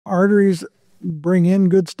arteries bring in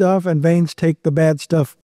good stuff and veins take the bad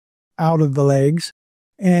stuff out of the legs.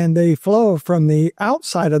 And they flow from the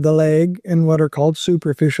outside of the leg in what are called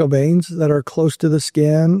superficial veins that are close to the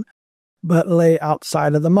skin, but lay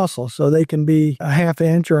outside of the muscle. So they can be a half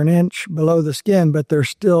inch or an inch below the skin, but they're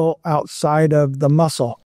still outside of the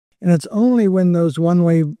muscle. And it's only when those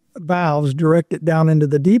one-way valves direct it down into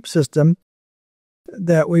the deep system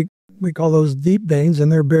that we call those deep veins,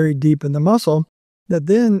 and they're buried deep in the muscle, that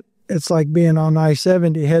then it's like being on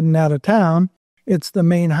I-70 heading out of town. It's the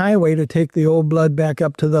main highway to take the old blood back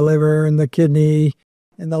up to the liver and the kidney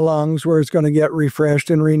and the lungs, where it's going to get refreshed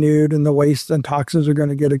and renewed, and the waste and toxins are going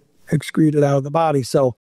to get excreted out of the body.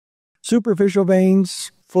 So superficial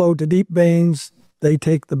veins flow to deep veins. They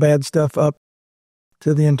take the bad stuff up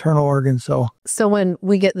to the internal organs. So when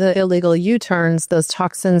we get the illegal U-turns, those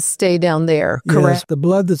toxins stay down there, correct? Yes, the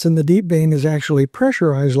blood that's in the deep vein is actually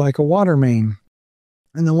pressurized like a water main.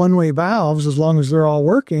 And the one-way valves, as long as they're all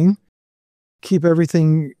working, keep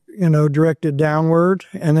everything, directed downward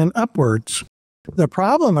and then upwards. The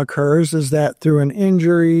problem occurs is that through an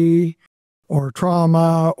injury or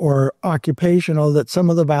trauma or occupational, that some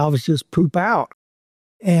of the valves just poop out.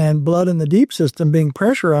 And blood in the deep system being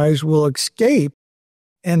pressurized will escape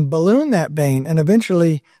and balloon that vein. And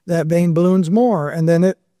eventually that vein balloons more, and then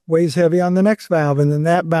it weighs heavy on the next valve, and then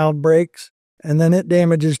that valve breaks, and then it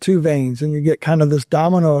damages two veins. And you get kind of this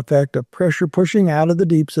domino effect of pressure pushing out of the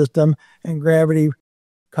deep system and gravity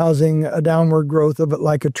causing a downward growth of it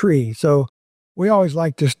like a tree. So we always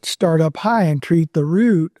like to start up high and treat the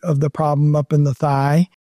root of the problem up in the thigh,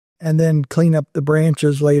 and then clean up the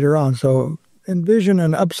branches later on. So envision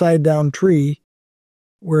an upside down tree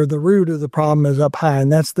where the root of the problem is up high,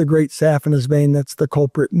 and that's the great saphenous vein. That's the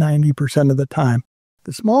culprit 90% of the time.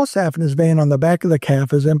 The small saphenous vein on the back of the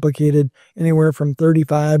calf is implicated anywhere from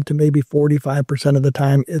 35 to maybe 45% of the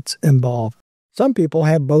time it's involved. Some people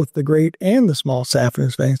have both the great and the small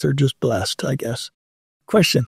saphenous veins. They're just blessed, I guess. Question.